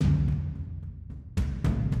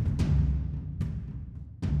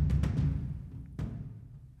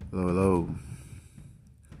Hello, hello.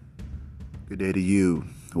 Good day to you.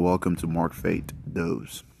 Welcome to Mark Fate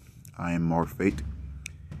Dose. I am Mark Fate.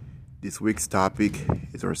 This week's topic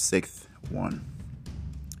is our sixth one.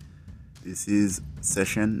 This is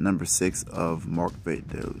session number 6 of Mark Fate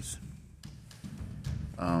Dose.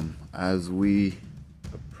 As we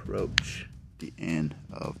approach the end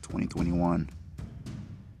of 2021,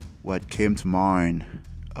 what came to mind,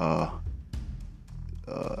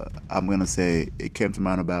 I'm gonna say it came to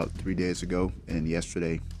mind about 3 days ago, and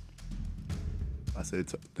yesterday I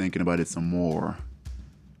started thinking about it some more.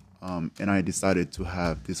 And I decided to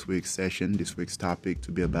have this week's topic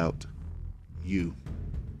to be about you,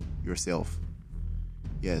 yourself.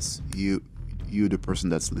 Yes, you, the person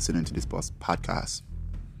that's listening to this podcast.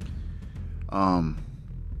 The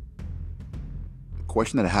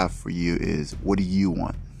question that I have for you is, what do you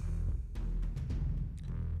want?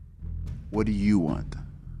 What do you want?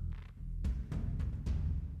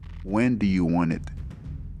 When do you want it?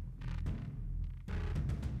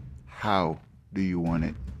 How do you want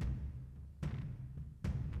it?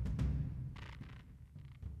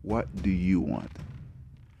 What do you want?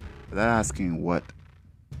 Without asking what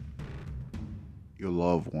your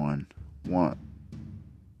loved one want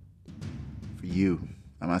for you,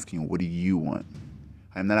 I'm asking, what do you want?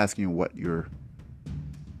 I'm not asking what your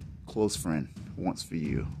close friend wants for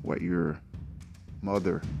you, what your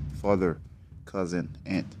mother, father, cousin,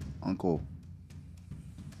 aunt, uncle,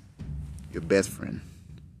 your best friend.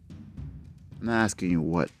 I'm not asking you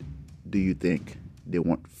what do you think they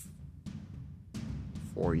want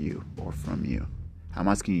for you or from you. I'm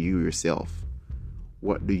asking you yourself,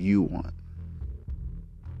 what do you want?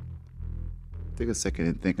 Take a second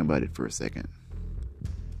and think about it for a second.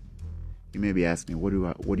 You may be asking me, what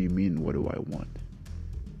do you mean, what do I want?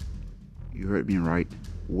 You heard me right.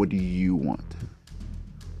 What do you want?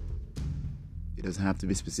 It doesn't have to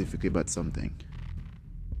be specifically about something.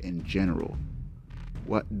 In general,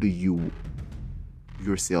 what do you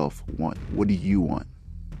yourself want? What do you want?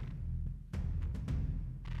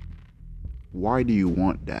 Why do you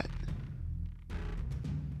want that?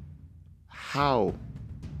 How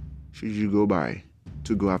should you go by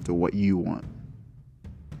to go after what you want?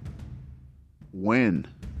 When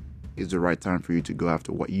is the right time for you to go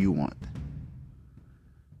after what you want?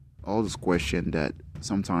 All this question that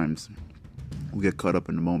sometimes we get caught up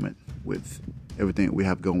in the moment with everything we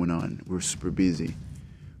have going on. We're super busy.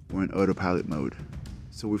 We're in autopilot mode.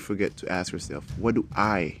 So we forget to ask ourselves, what do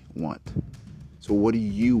I want? So what do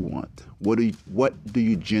you want? What do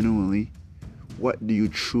you genuinely, what do you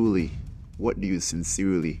truly, what do you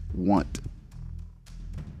sincerely want?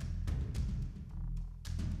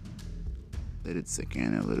 Let it sink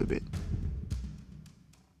in a little bit.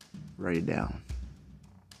 Write it down.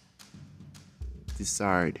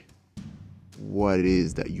 Decide what it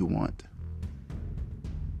is that you want.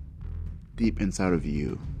 Deep inside of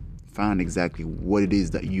you, find exactly what it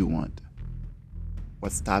is that you want.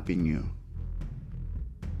 What's stopping you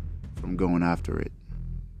from going after it?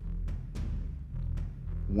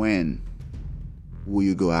 When will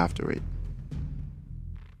you go after it?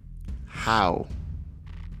 How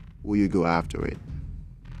will you go after it?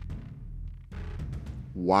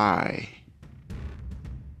 Why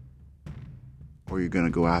are you going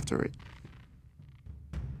to go after it?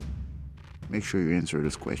 Make sure you answer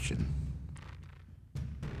this question.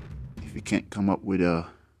 If you can't come up with a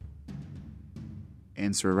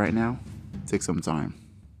answer right now, take some time.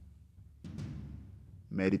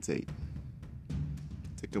 Meditate.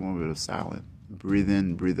 Take a moment of silence. Breathe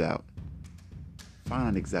in, breathe out. Find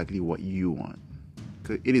out exactly what you want.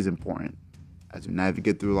 Because it is important as you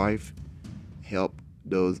navigate through life, help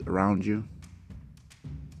those around you.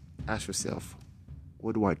 Ask yourself,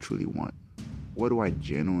 what do I truly want? What do I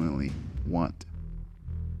genuinely want?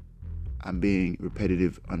 I'm being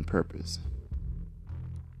repetitive on purpose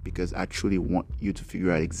because I truly want you to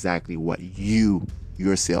figure out exactly what you,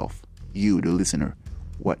 yourself, you, the listener,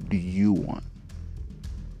 what do you want?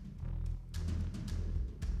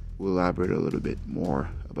 We'll elaborate a little bit more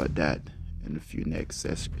about that in a few next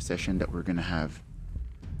session that we're gonna have.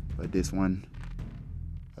 But this one,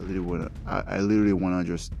 I literally want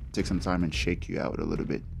to just take some time and shake you out a little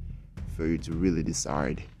bit for you to really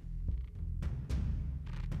decide.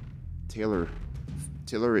 Tailor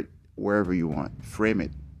it wherever you want. Frame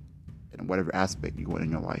it in whatever aspect you want in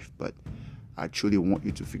your life. But I truly want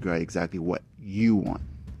you to figure out exactly what you want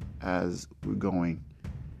as we're going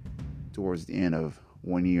towards the end of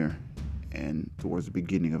one year and towards the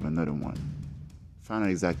beginning of another one. Find out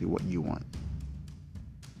exactly what you want.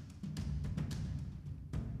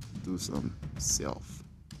 Do some self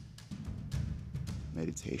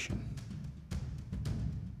meditation.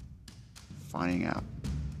 finding out.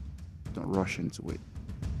 Don't rush into it.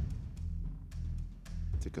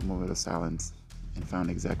 Take a moment of silence and find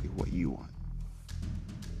exactly what you want.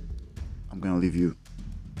 I'm going to leave you.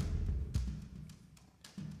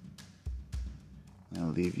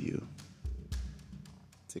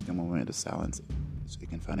 Take a moment of silence so you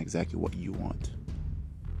can find exactly what you want.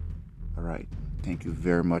 All right. Thank you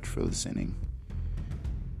very much for listening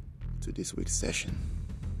to this week's session.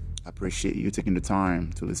 I appreciate you taking the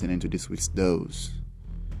time to listen into this week's dose.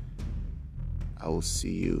 I will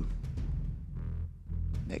see you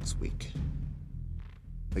next week.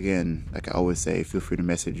 Again, like I always say, feel free to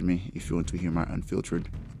message me if you want to hear my unfiltered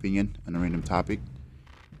opinion on a random topic.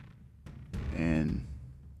 And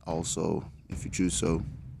also, if you choose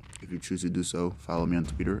to do so, follow me on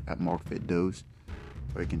Twitter at MarkFitDose,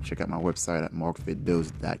 or you can check out my website at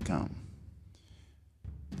markfitdose.com.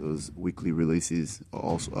 Those weekly releases are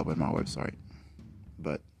also up on my website.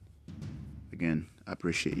 But again, I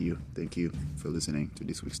appreciate you. Thank you for listening to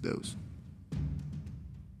this week's dose.